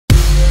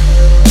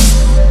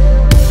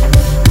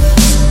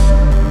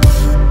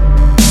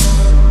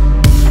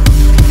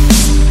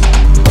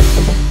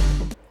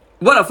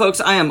What up, folks?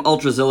 I am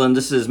Ultrazilla, and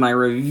this is my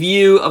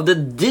review of the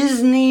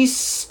Disney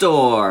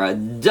Store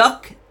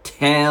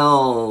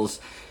Ducktales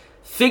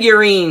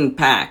Figurine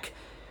Pack.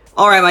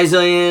 Alright, my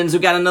zillions,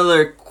 we've got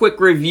another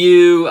quick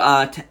review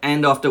to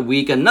end off the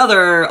week.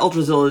 Another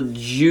Ultrazilla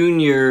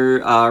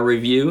Jr.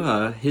 Review,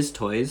 his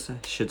toys, I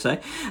should say.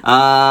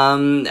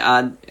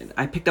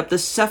 I picked up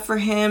this set for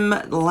him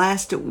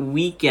last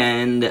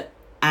weekend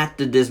at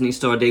the Disney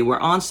Store. They were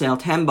on sale,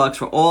 $10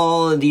 for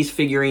all of these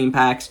figurine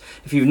packs.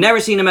 If you've never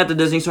seen them at the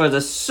Disney Store,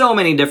 there's so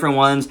many different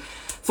ones.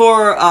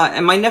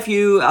 And my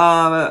nephew,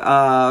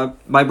 my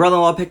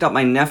brother-in-law picked up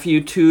my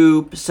nephew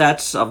 2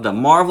 sets of the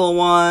Marvel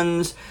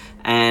ones,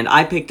 and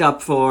I picked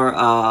up for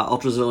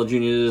Ultrazilla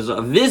Jr.'s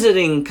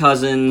visiting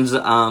cousins,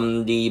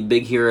 the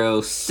Big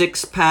Hero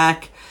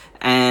 6-pack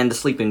and the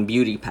Sleeping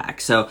Beauty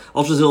pack. So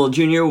Ultrazilla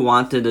Jr.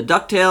 wanted the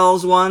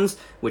DuckTales ones,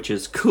 which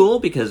is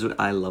cool because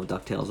I love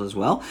DuckTales as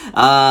well.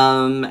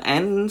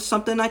 And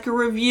something I could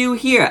review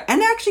here.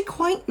 And actually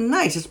quite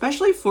nice,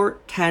 especially for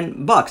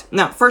 $10.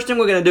 Now, first thing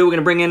we're going to do, we're going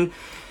to bring in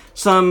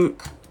some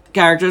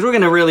characters. We're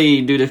going to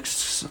really do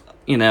this,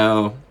 you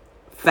know,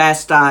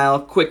 fast style,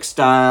 quick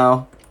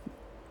style.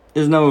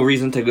 There's no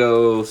reason to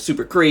go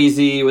super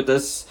crazy with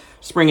this.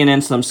 Just bringing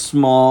in some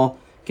small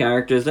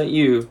characters that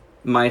you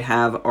might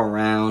have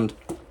around,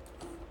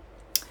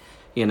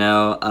 you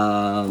know,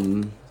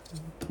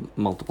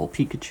 multiple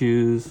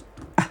Pikachus.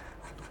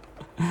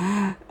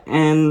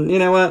 And you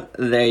know what?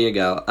 There you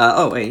go.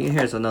 Oh wait,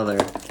 here's another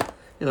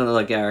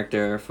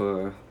character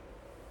for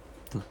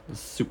the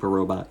super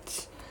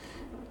robots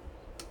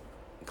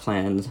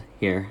clans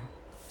here.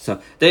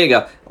 So, there you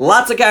go.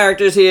 Lots of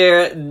characters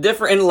here,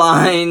 different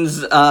lines,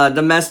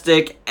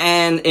 domestic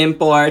and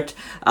import,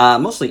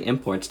 mostly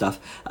import stuff.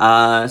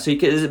 So you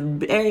can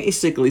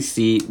basically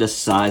see the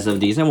size of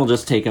these, and we'll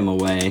just take them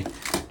away.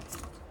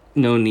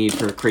 No need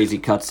for crazy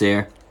cuts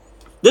here.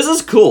 This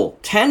is cool.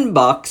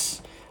 $10.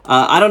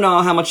 I don't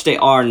know how much they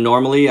are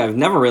normally. I've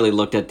never really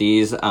looked at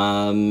these.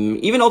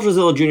 Even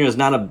Ultrazilla Jr. is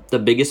not the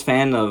biggest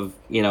fan of,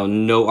 you know,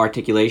 no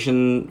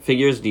articulation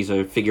figures. These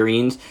are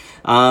figurines.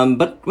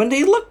 But when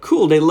they look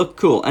cool, they look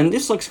cool. And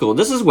this looks cool.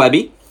 This is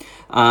Webby.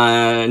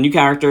 New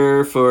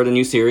character for the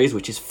new series,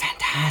 which is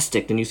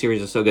fantastic. The new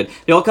series is so good.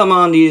 They all come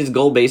on these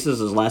gold bases,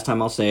 is the last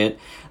time I'll say it.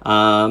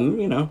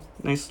 You know,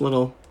 nice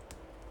little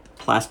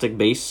plastic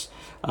base.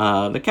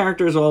 The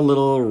characters are all a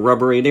little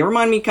rubbery. They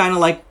remind me kind of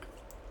like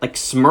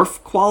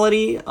Smurf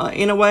quality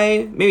in a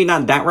way. Maybe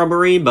not that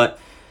rubbery, but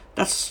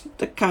that's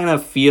the kind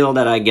of feel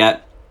that I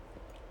get.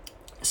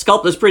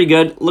 Sculpt is pretty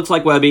good. Looks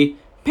like Webby.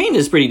 Paint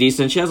is pretty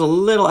decent. She has a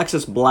little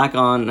excess black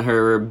on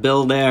her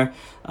bill there,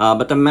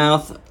 but the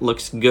mouth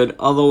looks good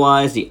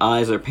otherwise. The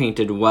eyes are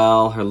painted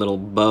well. Her little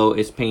bow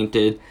is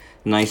painted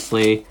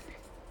nicely.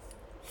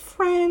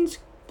 Friends,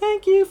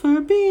 thank you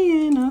for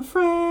being a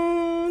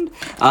friend.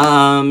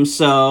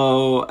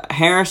 So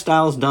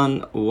hairstyle's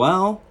done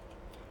well.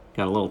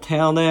 Got a little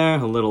tail there,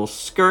 a little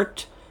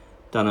skirt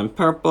done in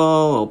purple,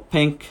 a little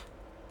pink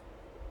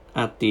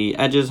at the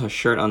edges, her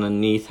shirt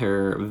underneath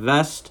her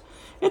vest.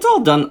 It's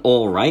all done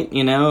all right,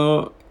 you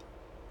know.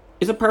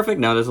 Is it perfect?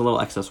 No, there's a little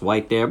excess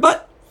white there,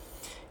 but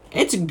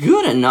it's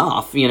good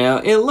enough, you know.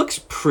 It looks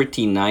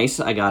pretty nice,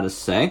 I gotta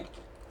say.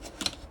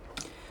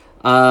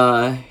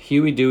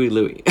 Huey, Dewey,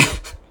 Louie.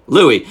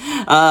 Louie.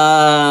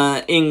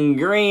 In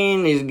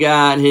green, he's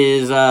got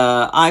his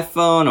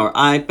iPhone or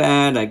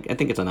iPad. I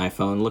think it's an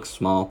iPhone. Looks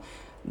small.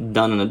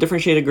 Done in a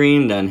different shade of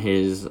green than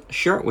his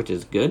shirt, which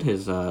is good.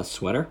 His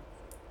sweater.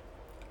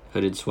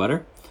 Hooded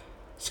sweater.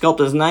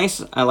 Sculpt is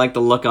nice. I like the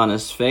look on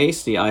his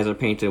face. The eyes are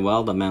painted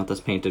well. The mouth is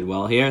painted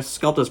well here.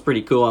 Sculpt is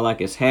pretty cool. I like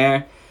his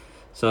hair.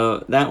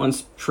 So that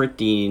one's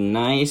pretty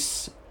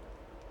nice.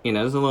 You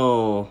know, there's a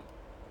little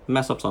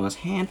mess-ups on his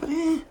hand, but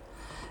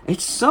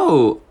it's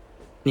so,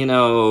 you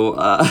know,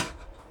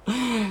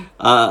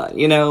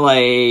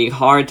 like,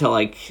 hard to,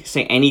 like,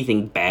 say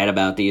anything bad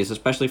about these,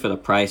 especially for the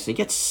price. You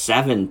get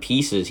 7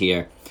 pieces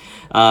here.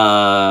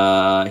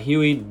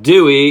 Huey,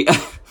 Dewey.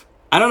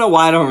 I don't know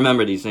why I don't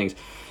remember these things.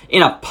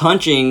 In a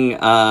punching,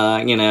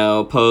 you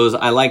know, pose.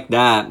 I like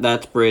that.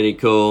 That's pretty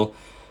cool.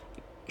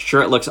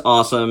 Shirt looks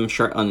awesome.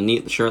 Shirt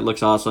underneath the shirt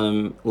looks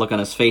awesome. Look on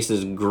his face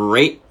is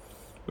great.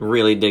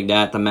 Really dig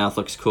that. The mouth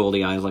looks cool.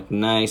 The eyes look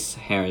nice.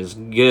 Hair is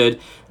good.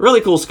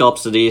 Really cool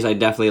sculpts to these. I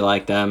definitely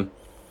like them.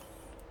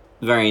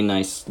 Very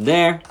nice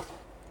there.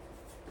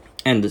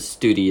 And the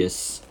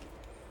studious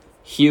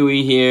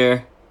Huey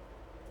here.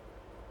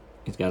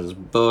 He's got his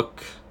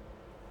book,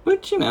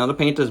 which, you know, the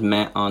paint is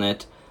matte on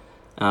it.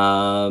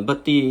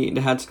 But the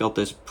head sculpt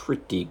is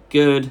pretty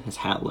good. His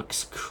hat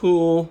looks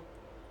cool.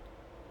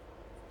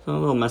 So a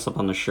little mess up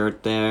on the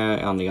shirt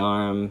there, on the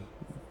arm,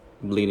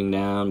 bleeding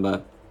down,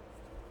 but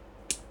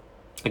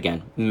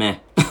again, meh.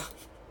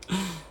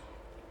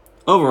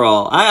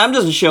 Overall, I'm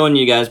just showing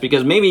you guys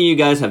because maybe you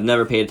guys have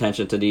never paid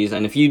attention to these,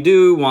 and if you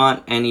do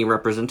want any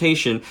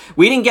representation,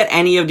 we didn't get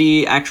any of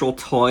the actual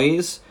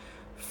toys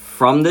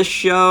from this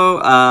show.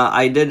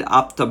 I did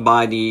opt to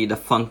buy the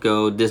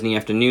Funko Disney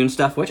Afternoon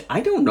stuff, which I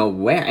don't know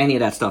where any of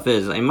that stuff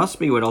is. It must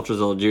be with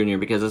Ultrazilla Jr.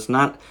 because it's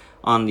not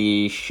on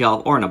the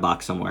shelf or in a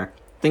box somewhere.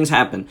 Things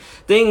happen.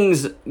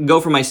 Things go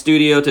from my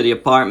studio to the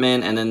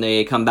apartment, and then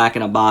they come back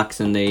in a box,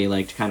 and they,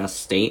 like, kind of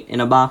stay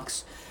in a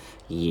box.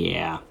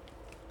 Yeah.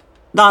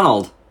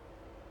 Donald.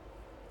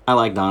 I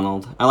like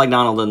Donald. I like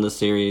Donald in this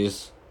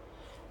series.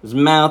 His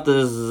mouth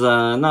is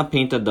not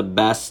painted the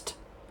best.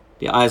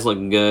 The eyes look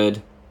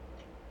good.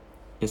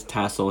 His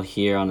tassel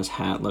here on his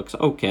hat looks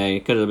okay.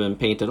 It could have been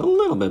painted a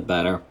little bit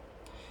better.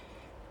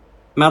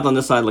 Mouth on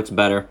this side looks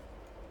better.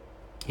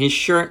 His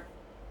shirt,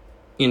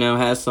 you know,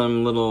 has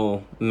some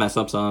little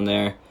mess-ups on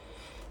there.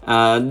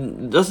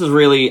 This is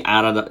really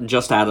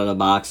just out of the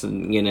box,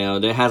 and, you know,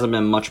 there hasn't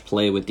been much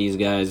play with these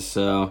guys,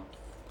 so...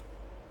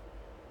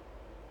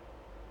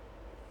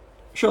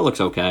 Sure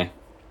looks okay.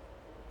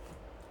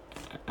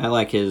 I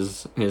like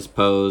his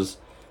pose.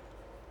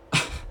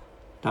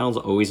 Donald's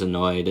always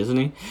annoyed, isn't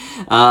he?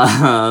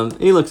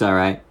 He looks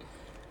alright.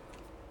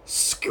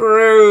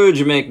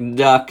 Scrooge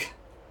McDuck.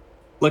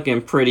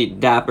 Looking pretty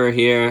dapper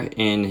here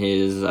in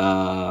his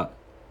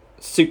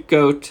suit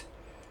coat.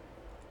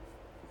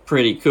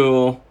 Pretty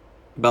cool.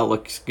 Belt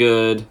looks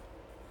good.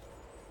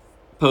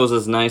 Pose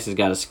is nice. He's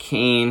got his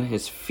cane.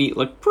 His feet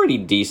look pretty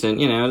decent.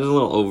 You know, there's a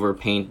little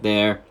overpaint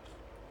there.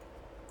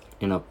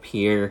 And up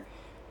here.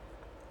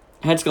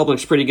 Head sculpt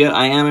looks pretty good.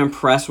 I am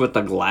impressed with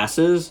the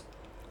glasses.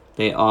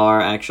 They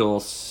are actual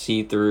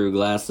see-through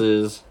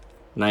glasses.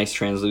 Nice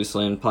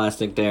translucent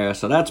plastic there.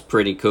 So that's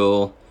pretty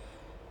cool.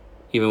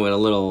 Even with a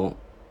little,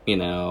 you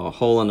know,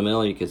 hole in the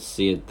middle, you can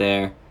see it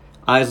there.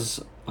 Eyes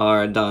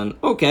are done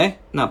okay.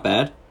 Not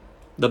bad.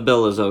 The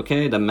bill is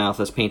okay. The mouth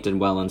is painted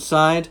well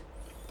inside.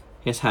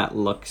 His hat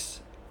looks...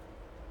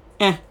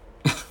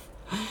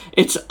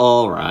 It's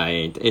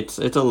alright. It's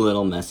a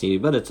little messy,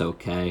 but it's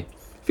okay.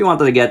 If you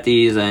wanted to get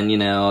these and, you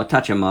know,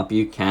 touch them up,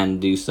 you can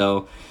do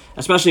so.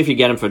 Especially if you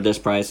get them for this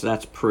price.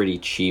 That's pretty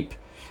cheap.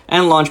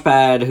 And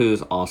Launchpad,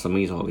 who's awesome.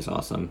 He's always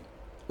awesome.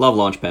 Love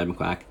Launchpad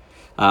McQuack.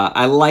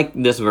 I like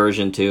this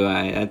version, too.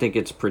 I think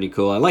it's pretty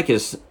cool. I like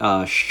his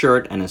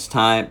shirt and his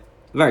tie.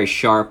 Very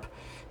sharp.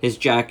 His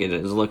jacket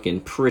is looking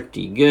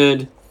pretty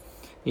good.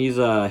 He's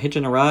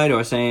hitching a ride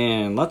or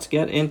saying, let's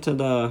get into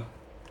the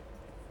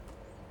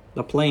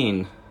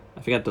plane.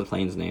 I forgot the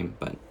plane's name,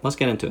 but let's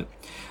get into it.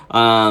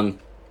 The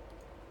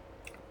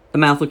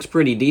mouth looks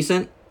pretty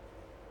decent.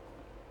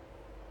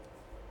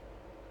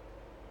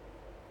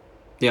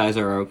 The eyes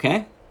are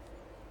okay.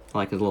 I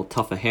like his little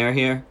tuft of hair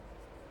here.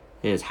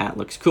 His hat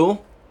looks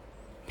cool.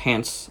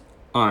 Pants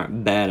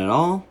aren't bad at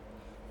all.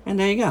 And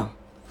there you go.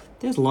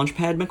 There's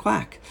Launchpad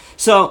McQuack.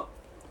 So,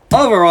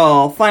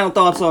 overall, final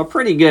thoughts are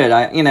pretty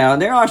good. You know,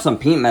 there are some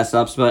paint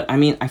mess-ups, but, I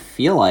mean, I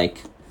feel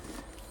like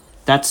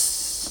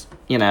that's,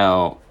 you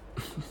know,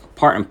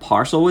 part and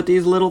parcel with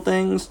these little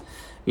things.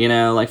 You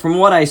know, like, from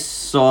what I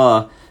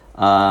saw,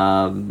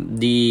 the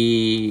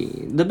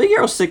Big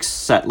Hero 6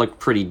 set looked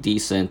pretty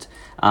decent.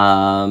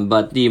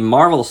 But the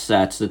Marvel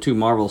sets, the two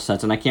Marvel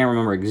sets, and I can't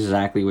remember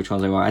exactly which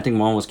ones they were. I think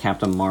one was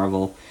Captain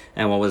Marvel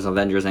and one was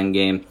Avengers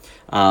Endgame.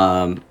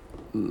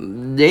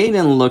 They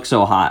didn't look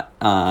so hot,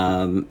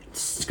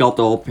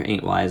 sculptural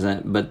paint-wise,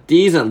 but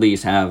these at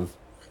least have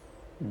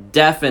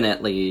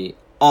definitely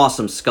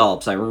awesome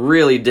sculpts. I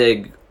really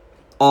dig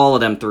all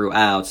of them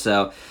throughout,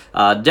 so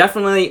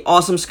definitely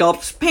awesome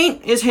sculpts.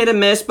 Paint is hit and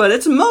miss, but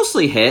it's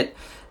mostly hit.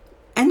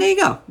 And there you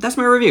go. That's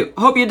my review.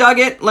 Hope you dug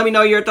it. Let me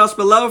know your thoughts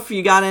below. If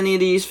you got any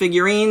of these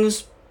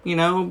figurines, you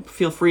know,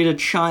 feel free to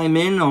chime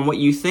in on what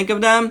you think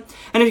of them.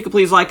 And if you could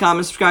please like,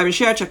 comment, subscribe, and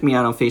share. Check me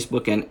out on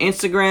Facebook and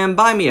Instagram.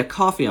 Buy me a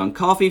coffee on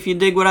Coffee if you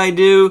dig what I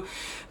do.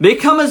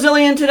 Become a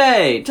Zillion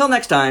today. Till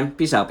next time.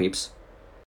 Peace out, peeps.